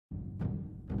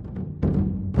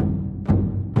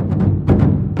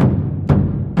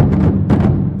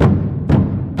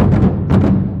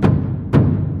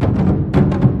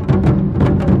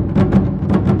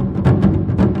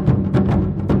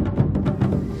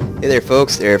Hey there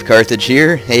folks, Heir of Carthage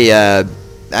here. Hey,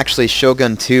 actually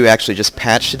Shogun 2 actually just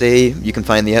patched today. You can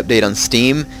find the update on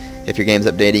Steam. If your game's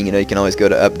updating, you know, you can always go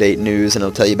to Update News and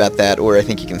it'll tell you about that, or I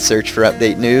think you can search for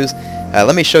Update News.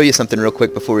 Let me show you something real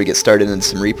quick before we get started in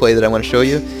some replay that I want to show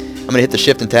you. I'm going to hit the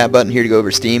Shift and Tab button here to go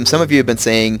over Steam. Some of you have been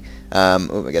saying,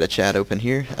 oh, I got a chat open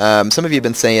here. Some of you have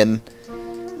been saying,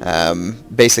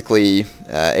 basically,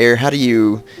 Heir, how do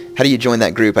you join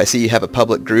that group? I see you have a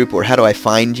public group, or how do I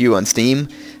find you on Steam?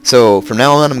 So from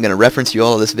now on, I'm going to reference you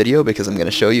all of this video because I'm going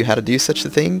to show you how to do such a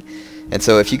thing. And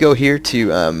so if you go here to,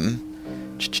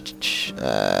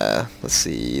 let's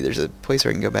see, there's a place where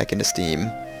I can go back into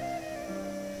Steam.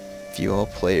 View all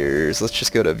players. Let's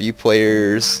just go to View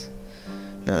Players.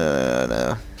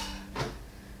 No.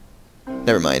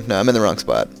 Never mind. No, I'm in the wrong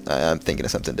spot. I'm thinking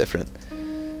of something different.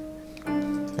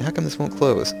 How come this won't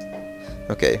close?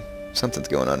 Okay, something's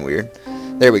going on weird.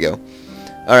 There we go.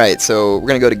 Alright, so we're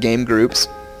going to go to Game Groups.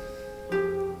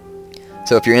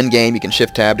 So if you're in game, you can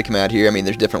Shift Tab to come out here. I mean,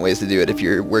 there's different ways to do it if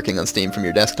you're working on Steam from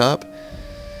your desktop.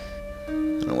 I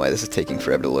don't know why this is taking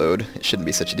forever to load. It shouldn't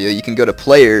be such a deal. You can go to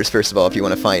Players, first of all, if you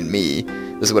want to find me.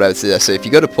 This is what I would suggest. So if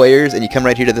you go to Players and you come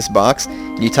right here to this box,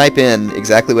 and you type in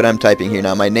exactly what I'm typing here.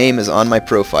 Now, my name is on my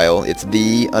profile. It's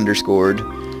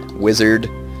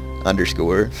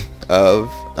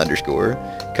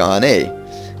the_wizard_of_Kane.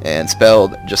 And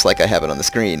spelled just like I have it on the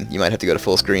screen. You might have to go to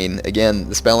full screen. Again,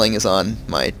 the spelling is on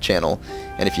my channel.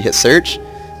 And if you hit search,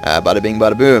 bada bing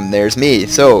bada boom, there's me.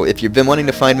 So if you've been wanting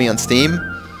to find me on Steam,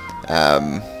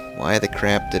 why the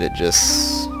crap did it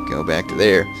just go back to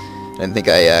there? I didn't think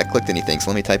I clicked anything,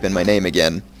 so let me type in my name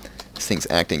again. This thing's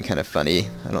acting kind of funny.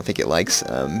 I don't think it likes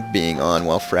being on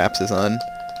while Fraps is on.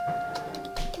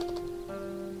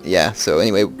 Yeah, so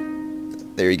anyway,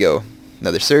 there you go.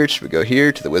 Another search, we go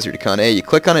here to the Wizard of Kane. You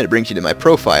click on it, it brings you to my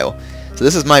profile. So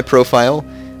this is my profile.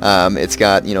 It's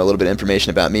got, you know, a little bit of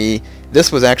information about me.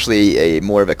 This was actually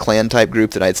more of a clan type group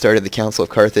that I had started, the Council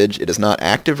of Carthage. It is not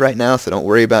active right now, so don't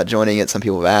worry about joining it. Some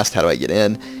people have asked, how do I get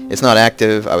in? It's not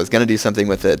active. I was going to do something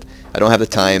with it. I don't have the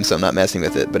time, so I'm not messing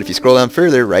with it. But if you scroll down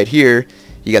further, right here,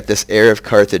 you got this Heir of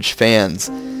Carthage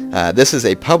fans. This is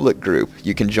a public group.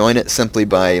 You can join it simply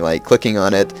by clicking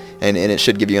on it, and it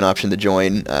should give you an option to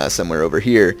join somewhere over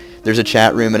here. There's a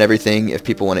chat room and everything if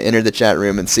people want to enter the chat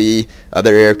room and see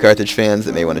other Heir of Carthage fans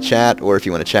that may want to chat, or if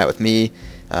you want to chat with me.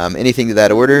 Anything to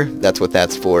that order, that's what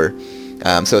that's for.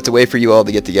 So it's a way for you all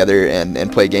to get together and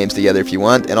play games together if you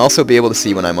want, and also be able to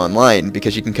see when I'm online,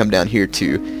 because you can come down here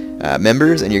to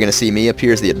members, and you're going to see me up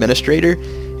here as the administrator,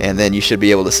 and then you should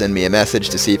be able to send me a message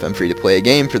to see if I'm free to play a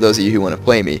game for those of you who want to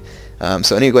play me.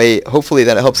 So anyway, hopefully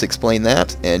that helps explain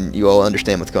that, and you all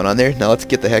understand what's going on there. Now let's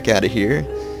get the heck out of here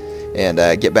and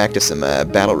get back to some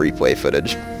battle replay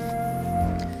footage.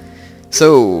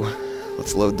 So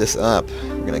let's load this up.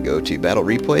 We're going to go to battle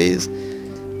replays.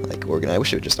 I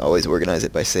wish it would just always organize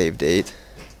it by save date.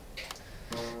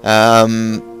 I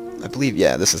believe,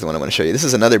 yeah, this is the one I want to show you. This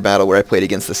is another battle where I played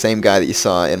against the same guy that you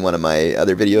saw in one of my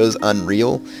other videos,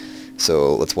 Unreal.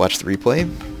 So let's watch the replay.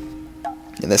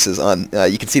 And this is on,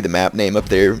 you can see the map name up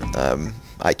there.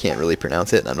 I can't really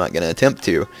pronounce it, and I'm not going to attempt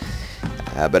to.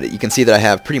 But you can see that I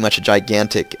have pretty much a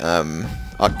gigantic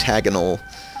octagonal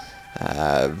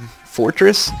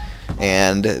fortress.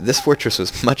 And this fortress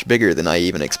was much bigger than I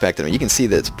even expected. I mean, you can see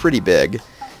that it's pretty big.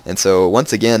 And so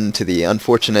once again, to the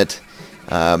unfortunate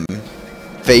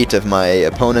fate of my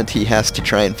opponent, he has to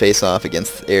try and face off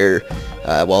against Heir,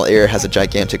 while Heir has a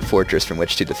gigantic fortress from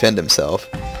which to defend himself.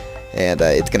 And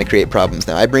it's going to create problems.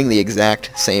 Now, I bring the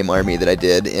exact same army that I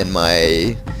did in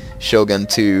my Shogun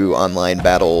 2 online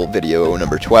battle video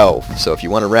number 12. So if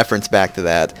you want to reference back to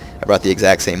that, I brought the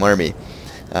exact same army.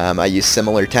 I used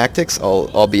similar tactics,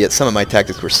 albeit some of my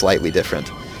tactics were slightly different.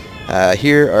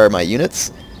 Here are my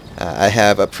units. I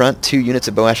have up front 2 units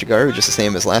of Bow Ashigaru, just the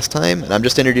same as last time, and I'm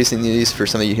just introducing these for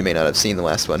some of you who may not have seen the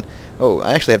last one. Oh,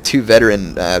 I actually have 2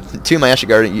 veteran, 2 of my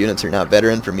Ashigaru units are now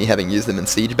veteran for me having used them in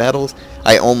siege battles.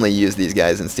 I only use these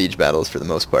guys in siege battles for the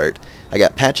most part. I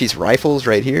got Patchy's rifles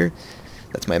right here.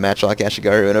 That's my Matchlock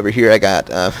Ashigaru, and over here I got,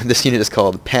 this unit is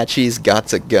called Patchy's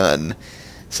Got's a Gun.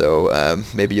 So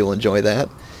maybe you'll enjoy that.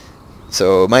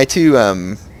 So my two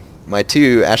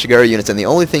Ashigaru units, and the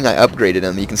only thing I upgraded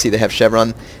them, you can see they have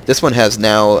chevron. This one has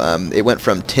now, it went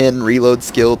from 10 reload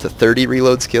skill to 30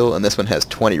 reload skill, and this one has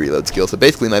 20 reload skill. So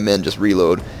basically my men just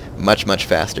reload much, much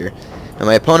faster. Now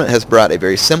my opponent has brought a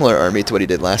very similar army to what he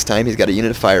did last time. He's got a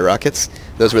unit of fire rockets.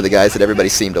 Those were the guys that everybody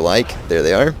seemed to like. There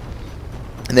they are.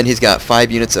 And then he's got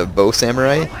 5 units of bow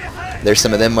samurai. There's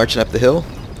some of them marching up the hill.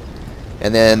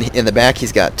 And then in the back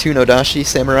he's got 2 Nodashi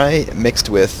samurai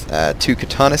mixed with 2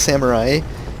 katana samurai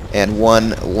and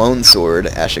 1 longsword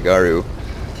Ashigaru.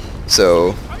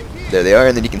 So there they are,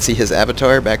 and then you can see his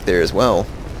avatar back there as well.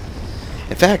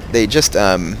 In fact, they just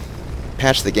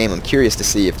patched the game. I'm curious to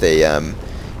see if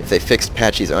they fixed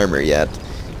Patchy's armor yet,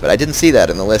 but I didn't see that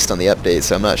in the list on the update,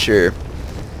 so I'm not sure.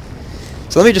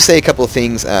 So let me just say a couple of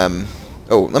things.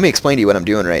 Oh, let me explain to you what I'm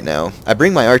doing right now. I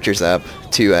bring my archers up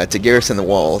to garrison the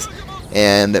walls,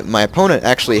 and my opponent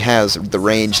actually has the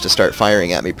range to start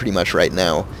firing at me pretty much right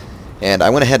now. And I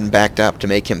went ahead and backed up to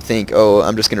make him think, oh,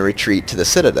 I'm just going to retreat to the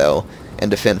citadel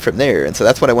and defend from there. And so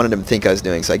that's what I wanted him to think I was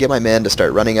doing. So I get my men to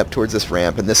start running up towards this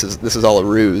ramp, and this is all a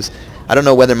ruse. I don't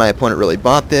know whether my opponent really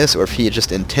bought this or if he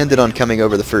just intended on coming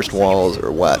over the first walls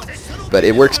or what. But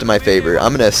it works to my favor.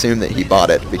 I'm going to assume that he bought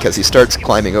it because he starts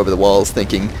climbing over the walls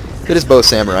thinking that his bow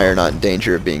samurai are not in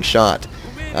danger of being shot.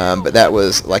 But that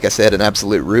was, like I said, an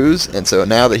absolute ruse, and so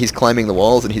now that he's climbing the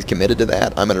walls and he's committed to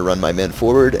that, I'm going to run my men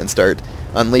forward and start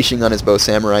unleashing on his bow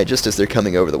samurai just as they're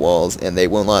coming over the walls, and they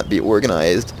will not be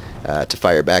organized to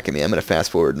fire back at me. I'm going to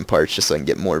fast forward in parts just so I can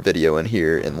get more video in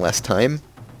here in less time.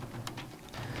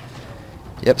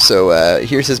 Yep, so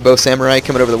here's his bow samurai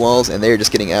coming over the walls, and they're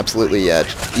just getting absolutely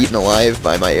eaten alive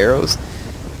by my arrows.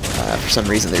 For some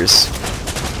reason there's...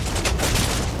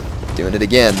 Doing it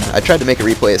again. I tried to make a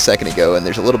replay a second ago, and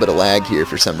there's a little bit of lag here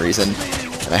for some reason,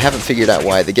 and I haven't figured out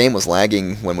why. The game was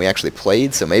lagging when we actually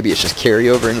played, so maybe it's just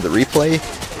carryover into the replay.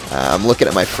 I'm looking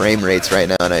at my frame rates right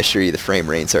now, and I assure you the frame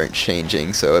rates aren't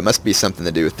changing, so it must be something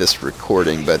to do with this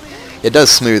recording, but it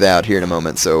does smooth out here in a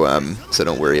moment, so so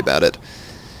don't worry about it.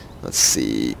 Let's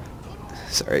see.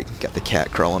 Sorry, got the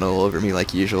cat crawling all over me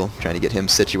like usual, trying to get him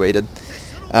situated.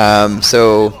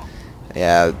 So,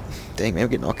 yeah, dang man, I'm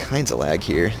getting all kinds of lag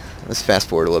here. Let's fast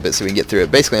forward a little bit so we can get through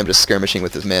it. Basically, I'm just skirmishing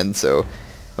with his men, so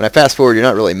when I fast forward, you're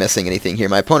not really missing anything here.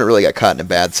 My opponent really got caught in a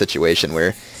bad situation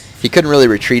where he couldn't really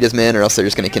retreat his men, or else they're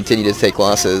just going to continue to take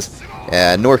losses,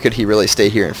 nor could he really stay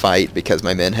here and fight because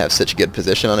my men have such a good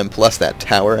position on him, plus that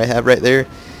tower I have right there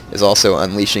is also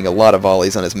unleashing a lot of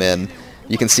volleys on his men.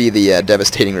 You can see the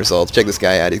devastating results. Check this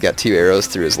guy out. He's got 2 arrows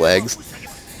through his legs.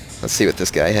 Let's see what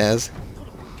this guy has.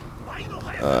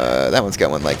 That one's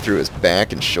got one like through his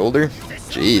back and shoulder.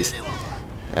 Jeez.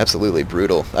 Absolutely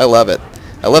brutal. I love it.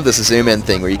 I love this zoom in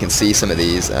thing where you can see some of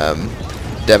these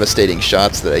devastating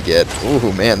shots that I get.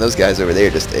 Ooh, man, those guys over there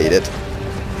just ate it.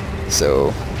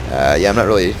 So, yeah, I'm not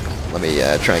really... Let me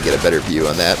try and get a better view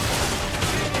on that.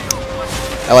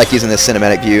 I like using this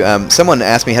cinematic view. Someone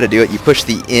asked me how to do it. You push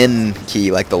the N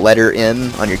key, like the letter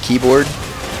N on your keyboard,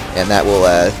 and that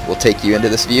will take you into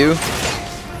this view.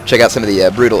 Check out some of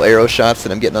the brutal arrow shots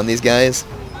that I'm getting on these guys.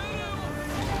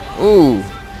 Ooh!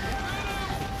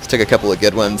 Just took a couple of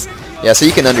good ones. Yeah, so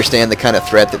you can understand the kind of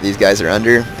threat that these guys are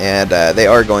under, and they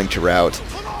are going to rout.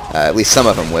 At least some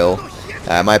of them will.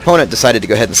 My opponent decided to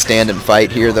go ahead and stand and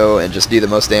fight here, though, and just do the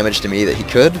most damage to me that he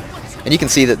could. And you can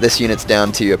see that this unit's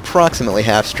down to approximately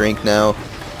half strength now,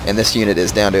 and this unit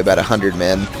is down to about 100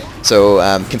 men. So,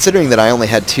 considering that I only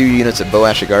had 2 units of bow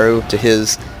Ashigaru to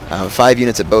his 5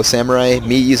 units of bow samurai,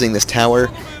 me using this tower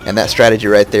and that strategy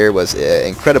right there was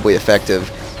incredibly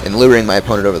effective in luring my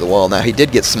opponent over the wall. Now, he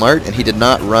did get smart, and he did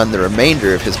not run the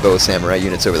remainder of his bow samurai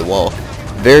units over the wall.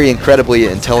 Very incredibly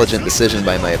intelligent decision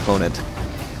by my opponent.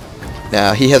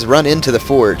 Now, he has run into the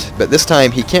fort, but this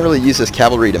time he can't really use his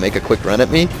cavalry to make a quick run at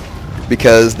me,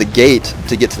 because the gate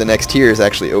to get to the next tier is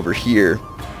actually over here.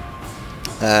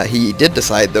 He did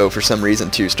decide, though, for some reason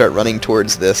to start running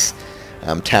towards this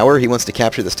tower. He wants to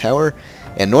capture this tower,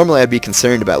 and normally I'd be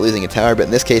concerned about losing a tower, but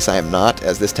in this case I am not,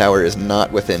 as this tower is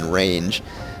not within range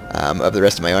of the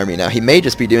rest of my army. Now, he may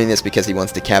just be doing this because he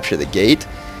wants to capture the gate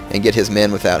and get his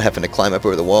men without having to climb up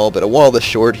over the wall, but a wall this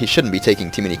short, he shouldn't be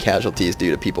taking too many casualties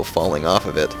due to people falling off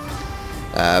of it.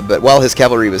 But while his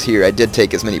cavalry was here, I did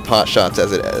take as many pot shots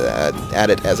at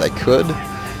it as I could,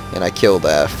 and I killed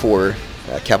 4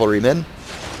 cavalrymen.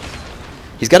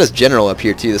 He's got his general up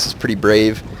here too. This is pretty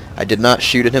brave. I did not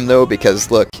shoot at him though,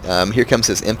 because look, here comes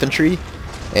his infantry,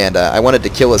 and I wanted to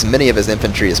kill as many of his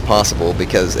infantry as possible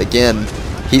because, again,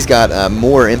 he's got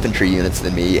more infantry units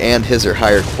than me, and his are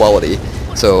higher quality,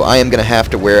 so I am going to have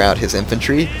to wear out his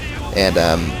infantry. And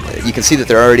you can see that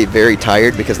they're already very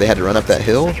tired because they had to run up that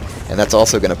hill, and that's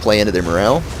also going to play into their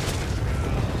morale.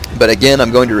 But again,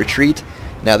 I'm going to retreat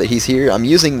now that he's here. I'm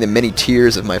using the many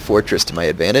tiers of my fortress to my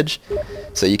advantage,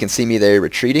 so you can see me there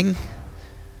retreating.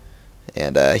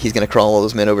 And he's going to crawl all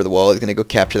those men over the wall. He's going to go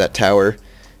capture that tower.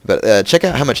 But check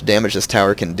out how much damage this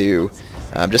tower can do.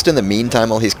 Just in the meantime,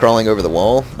 while he's crawling over the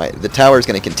wall, the tower is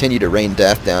going to continue to rain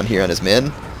death down here on his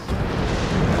men.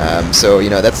 So, you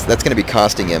know, that's going to be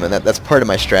costing him, and that's part of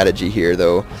my strategy here,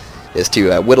 though. is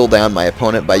to whittle down my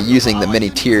opponent by using the many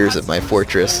tiers of my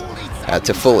fortress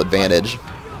to full advantage.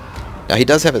 Now he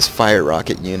does have his fire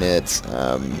rocket units.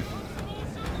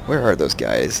 Where are those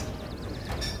guys?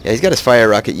 Yeah, he's got his fire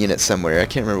rocket units somewhere. I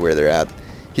can't remember where they're at.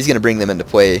 He's going to bring them into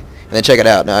play. And then check it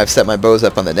out. Now I've set my bows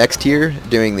up on the next tier,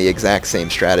 doing the exact same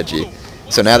strategy.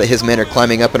 So now that his men are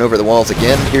climbing up and over the walls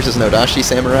again, here's his Nodashi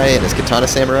samurai and his katana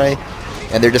samurai,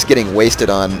 and they're just getting wasted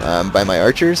on by my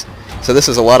archers. So this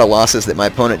is a lot of losses that my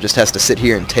opponent just has to sit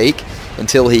here and take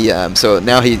until he. So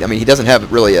now he doesn't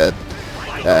have really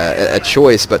a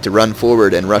choice but to run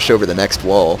forward and rush over the next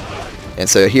wall. And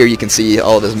so here you can see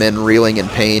all of his men reeling in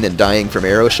pain and dying from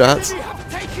arrow shots.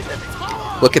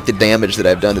 Look at the damage that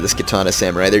I've done to this katana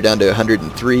samurai. They're down to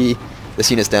 103.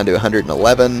 This unit's down to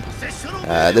 111.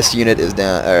 This unit is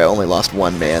down. Only lost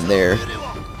one man there.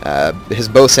 His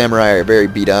bow samurai are very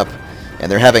beat up,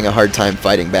 and they're having a hard time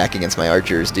fighting back against my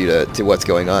archers due to what's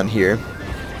going on here.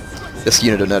 This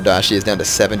unit of Nodashi is down to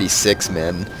 76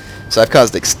 men. So I've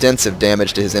caused extensive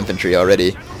damage to his infantry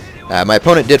already. My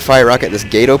opponent did fire rocket this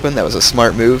gate open. That was a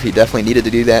smart move. He definitely needed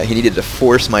to do that. He needed to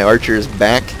force my archers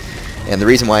back. And the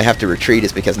reason why I have to retreat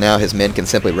is because now his men can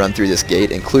simply run through this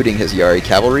gate, including his Yari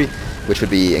cavalry, which would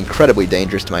be incredibly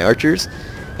dangerous to my archers.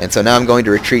 And so now I'm going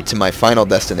to retreat to my final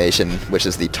destination, which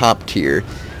is the top tier.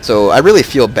 So I really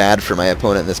feel bad for my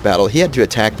opponent in this battle. He had to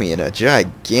attack me in a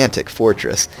gigantic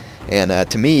fortress. And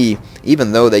to me,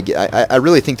 even though I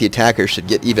really think the attacker should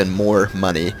get even more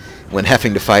money when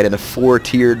having to fight in a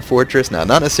 4-tiered fortress. Now,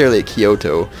 not necessarily at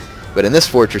Kyoto, but in this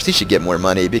fortress he should get more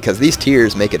money because these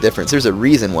tiers make a difference. There's a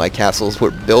reason why castles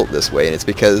were built this way, and it's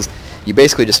because you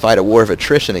basically just fight a war of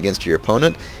attrition against your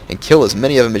opponent and kill as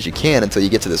many of them as you can until you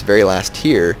get to this very last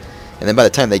tier. And then by the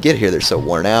time they get here, they're so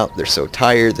worn out, they're so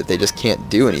tired that they just can't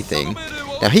do anything.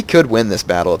 Now, he could win this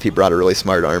battle if he brought a really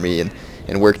smart army and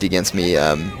worked against me,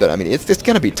 but I mean, it's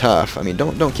going to be tough. I mean,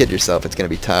 don't kid yourself, it's going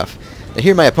to be tough. Now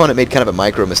here my opponent made kind of a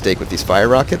micro mistake with these fire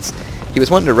rockets. He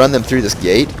was wanting to run them through this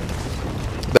gate,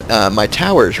 but my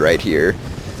tower's right here,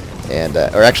 and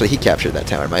or actually he captured that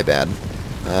tower, my bad.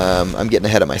 I'm getting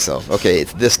ahead of myself. Okay,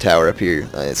 it's this tower up here.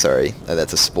 Sorry,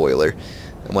 that's a spoiler.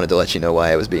 I wanted to let you know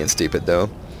why I was being stupid though.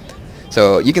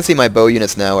 So you can see my bow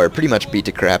units now are pretty much beat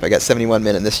to crap. I got 71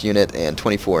 men in this unit and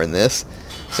 24 in this.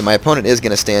 So my opponent is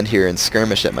going to stand here and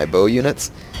skirmish at my bow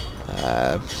units.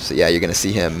 So yeah, you're going to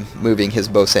see him moving his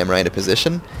bow samurai into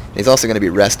position. And he's also going to be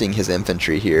resting his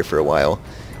infantry here for a while.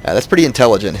 That's pretty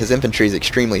intelligent. His infantry is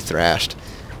extremely thrashed.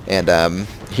 And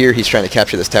here he's trying to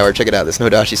capture this tower. Check it out. This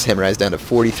Nodashi samurai is down to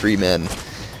 43 men.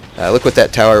 Look what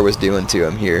that tower was doing to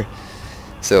him here.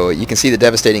 So you can see the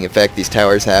devastating effect these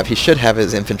towers have. He should have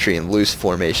his infantry in loose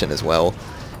formation as well.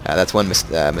 That's one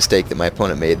mistake that my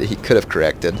opponent made that he could have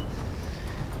corrected.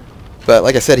 But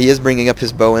like I said, he is bringing up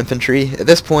his bow infantry. At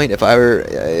this point, if I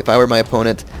were my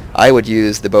opponent, I would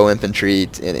use the bow infantry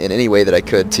in any way that I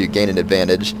could to gain an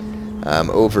advantage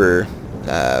over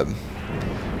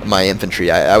my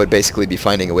infantry. I would basically be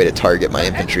finding a way to target my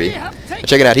infantry. But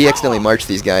check it out. He accidentally marched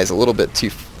these guys a little bit too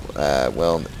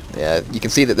well. Yeah, you can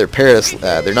see that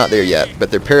they're not there yet, but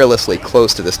they're perilously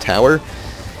close to this tower,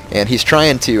 and he's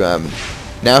trying to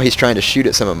now he's trying to shoot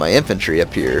at some of my infantry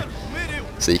up here.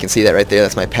 So you can see that right there.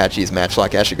 That's my Apache's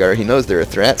Matchlock Ashigaru. He knows they're a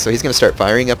threat, so he's going to start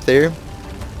firing up there.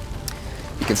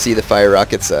 You can see the fire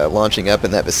rockets launching up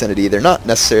in that vicinity. They're not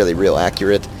necessarily real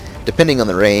accurate, depending on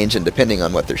the range and depending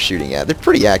on what they're shooting at. They're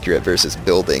pretty accurate versus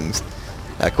buildings.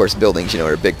 Of course, buildings, you know,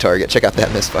 are a big target. Check out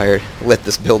that misfire. Lit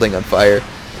this building on fire.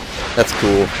 That's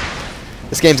cool.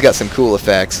 This game's got some cool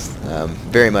effects.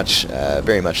 Very much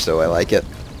so. I like it.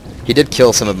 He did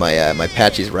kill some of my my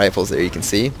Apache's rifles there. You can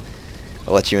see.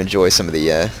 I'll let you enjoy some of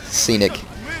the scenic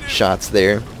shots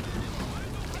there.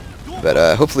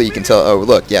 But hopefully you can tell. Oh,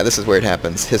 look, yeah, this is where it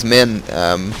happens. His men,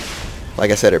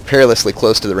 like I said, are perilously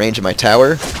close to the range of my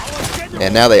tower,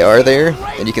 and now they are there.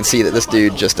 And you can see that this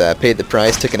dude just paid the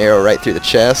price, took an arrow right through the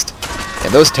chest.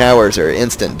 And those towers are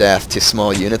instant death to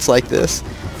small units like this.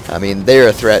 I mean, they're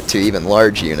a threat to even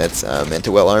large units, and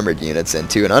to well-armored units, and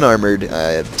to an unarmored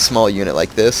small unit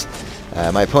like this.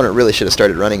 My opponent really should have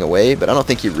started running away, but I don't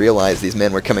think he realized these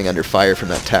men were coming under fire from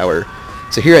that tower.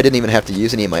 So here I didn't even have to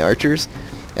use any of my archers,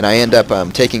 and I end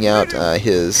up taking out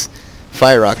his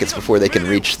fire rockets before they can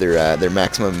reach their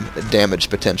maximum damage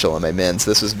potential on my men.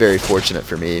 So this was very fortunate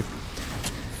for me.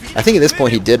 I think at this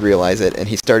point he did realize it, and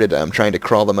he started trying to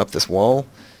crawl them up this wall.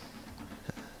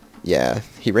 Yeah,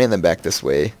 he ran them back this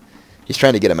way. He's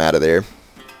trying to get them out of there.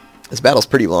 This battle's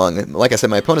pretty long. Like I said,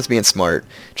 my opponent's being smart.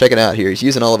 Check it out here. He's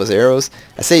using all of his arrows.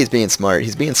 I say he's being smart.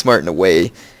 He's being smart in a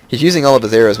way. He's using all of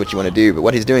his arrows, what you want to do, but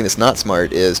what he's doing that's not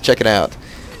smart is, check it out.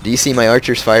 Do you see my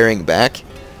archers firing back?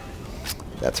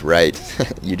 That's right.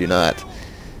 You do not.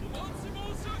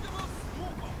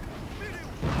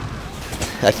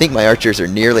 I think my archers are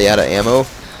nearly out of ammo.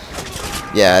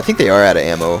 Yeah, I think they are out of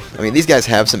ammo. I mean, these guys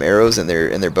have some arrows in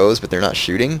their bows, but they're not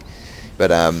shooting. But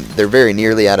they're very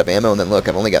nearly out of ammo. And then look,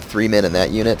 I've only got 3 men in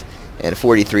that unit and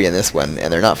 43 in this one,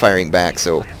 and they're not firing back.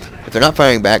 So if they're not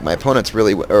firing back, my opponent's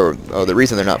really, the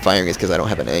reason they're not firing is because I don't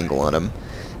have an angle on them.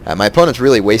 My opponent's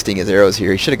really wasting his arrows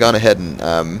here. He should have gone ahead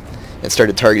and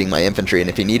started targeting my infantry, and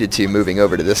if he needed to, moving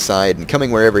over to this side and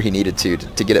coming wherever he needed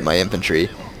to get at my infantry.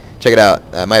 Check it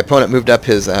out. My opponent moved up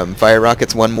his fire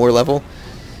rockets 1 more level,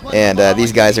 and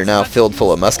these guys are now filled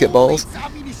full of musket balls.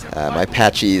 My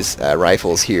Apache's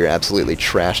rifles here absolutely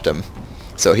trashed him.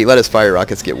 So he let his fire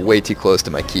rockets get way too close to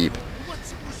my keep.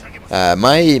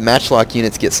 My matchlock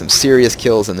units get some serious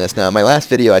kills in this. Now, in my last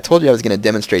video, I told you I was going to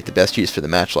demonstrate the best use for the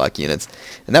matchlock units,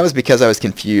 and that was because I was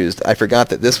confused. I forgot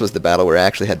that this was the battle where I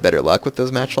actually had better luck with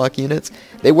those matchlock units.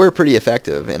 They were pretty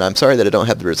effective, and I'm sorry that I don't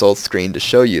have the results screen to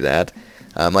show you that.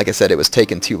 Like I said, it was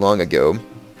taken too long ago.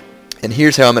 And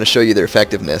here's how I'm going to show you their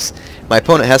effectiveness. My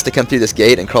opponent has to come through this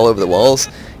gate and crawl over the walls,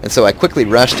 and so I quickly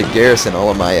rush to garrison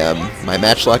all of my my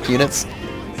matchlock units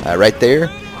right there.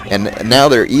 And now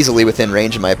they're easily within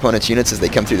range of my opponent's units as they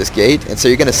come through this gate, and so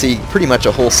you're going to see pretty much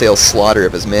a wholesale slaughter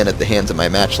of his men at the hands of my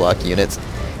matchlock units.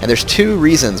 And there's 2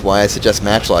 reasons why I suggest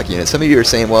matchlock units. Some of you are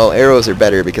saying, well, arrows are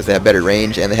better because they have better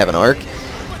range and they have an arc.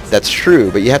 That's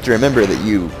true, but you have to remember that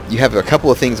you have a couple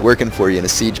of things working for you in a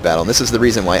siege battle, and this is the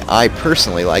reason why I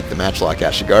personally like the matchlock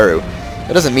Ashigaru.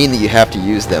 It doesn't mean that you have to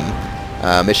use them.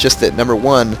 It's just that, number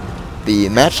 1, the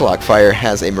matchlock fire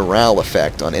has a morale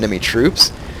effect on enemy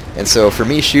troops, and so for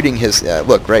me shooting his...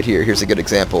 look, right here, here's a good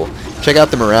example. Check out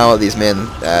the morale of these men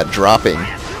dropping.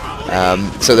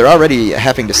 So they're already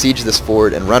having to siege this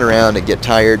fort and run around and get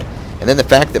tired, and then the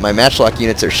fact that my matchlock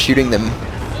units are shooting them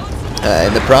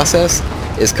in the process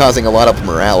is causing a lot of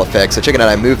morale effects. So check it out,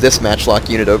 I moved this matchlock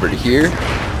unit over to here,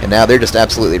 and now they're just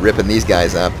absolutely ripping these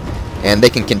guys up. And they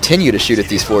can continue to shoot at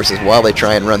these forces while they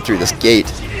try and run through this gate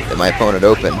that my opponent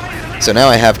opened. So now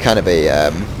I have kind of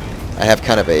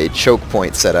a choke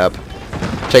point set up.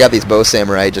 Check out these bow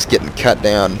samurai just getting cut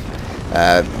down.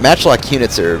 Matchlock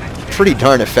units are pretty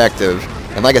darn effective,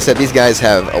 and like I said, these guys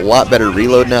have a lot better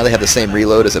reload now. They have the same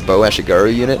reload as a bow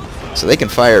Ashigaru unit, so they can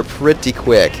fire pretty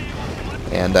quick.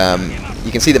 And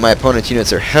you can see that my opponent's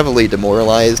units are heavily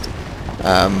demoralized.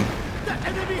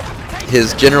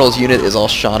 His general's unit is all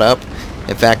shot up.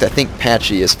 In fact, I think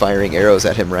Patchy is firing arrows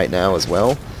at him right now as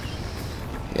well.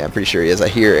 Yeah, I'm pretty sure he is. I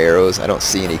hear arrows. I don't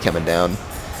see any coming down.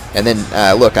 And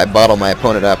then, look, I bottle my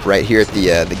opponent up right here at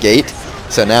the gate.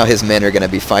 So now his men are going to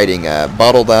be fighting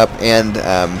bottled up, and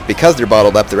because they're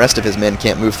bottled up, the rest of his men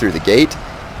can't move through the gate.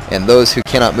 And those who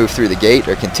cannot move through the gate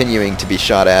are continuing to be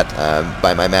shot at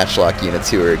by my matchlock units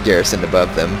who are garrisoned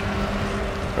above them.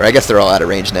 Or I guess they're all out of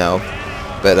range now.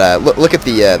 But look at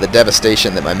the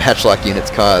devastation that my matchlock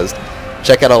units caused.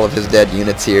 Check out all of his dead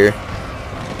units here.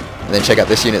 And then check out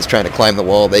this unit's trying to climb the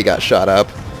wall. They got shot up.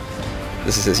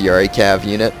 This is his Yari Cav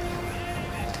unit.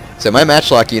 So my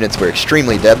matchlock units were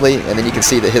extremely deadly, and then you can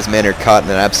see that his men are caught in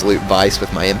an absolute vice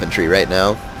with my infantry right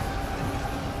now.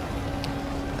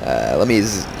 Let me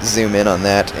zoom in on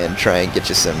that and try and get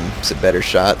you some better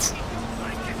shots.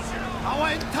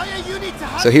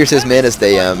 So here's his men as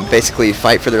they basically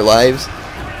fight for their lives.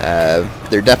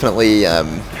 They're definitely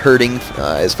hurting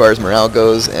as far as morale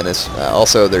goes, and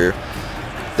also they're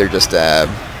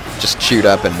just chewed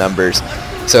up in numbers.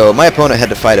 So my opponent had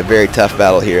to fight a very tough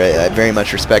battle here. I very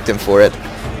much respect him for it.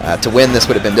 To win this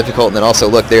would have been difficult, and then also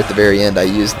look there at the very end, I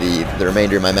used the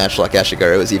remainder of my matchlock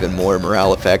Ashigaru as even more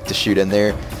morale effect to shoot in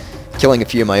there, killing a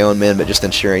few of my own men, but just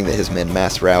ensuring that his men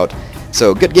mass rout.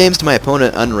 So good games to my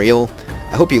opponent, unreal.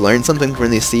 I hope you learned something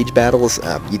from these siege battles.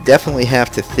 You definitely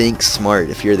have to think smart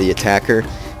if you're the attacker.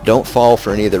 Don't fall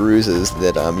for any of the ruses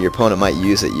that your opponent might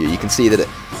use at you. You can see that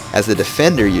as the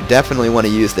defender, you definitely want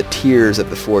to use the tiers of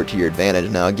the fort to your advantage.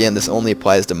 Now again, this only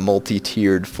applies to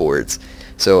multi-tiered forts.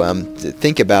 So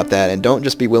think about that, and don't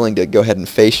just be willing to go ahead and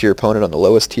face your opponent on the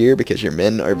lowest tier, because your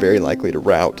men are very likely to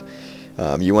rout.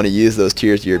 You want to use those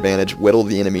tiers to your advantage, whittle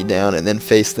the enemy down, and then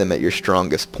face them at your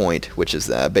strongest point, which is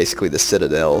basically the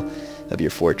citadel of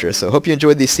your fortress. So hope you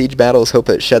enjoyed these siege battles. Hope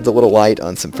it sheds a little light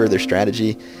on some further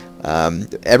strategy.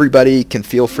 Everybody can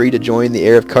feel free to join the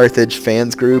Heir of Carthage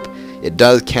fans group. It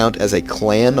does count as a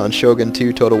clan on Shogun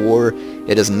 2 Total War.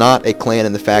 It is not a clan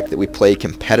in the fact that we play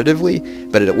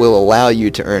competitively, but it will allow you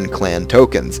to earn clan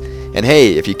tokens. And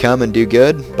hey, if you come and do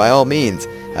good, by all means.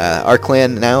 Our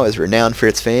clan now is renowned for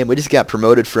its fame. We just got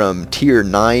promoted from tier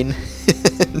 9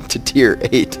 to tier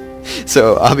 8.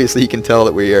 So obviously you can tell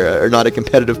that we are not a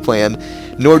competitive clan,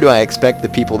 nor do I expect the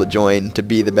people to join to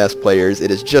be the best players.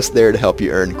 It is just there to help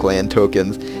you earn clan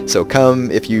tokens. So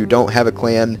come, if you don't have a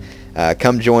clan,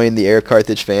 come join the Air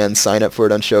Carthage fans, sign up for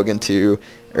it on Shogun 2,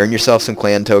 earn yourself some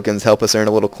clan tokens, help us earn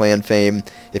a little clan fame.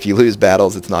 If you lose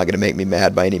battles, it's not going to make me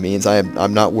mad by any means.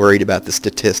 I'm not worried about the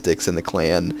statistics in the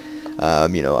clan.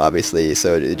 You know, obviously,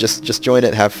 so just join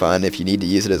it, have fun. If you need to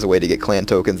use it as a way to get clan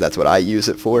tokens, that's what I use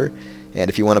it for. And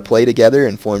if you want to play together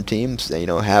and form teams, you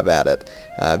know, have at it.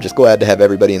 Just glad to have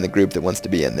everybody in the group that wants to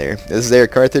be in there. This is Air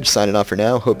Carthage signing off for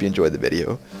now. Hope you enjoyed the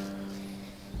video.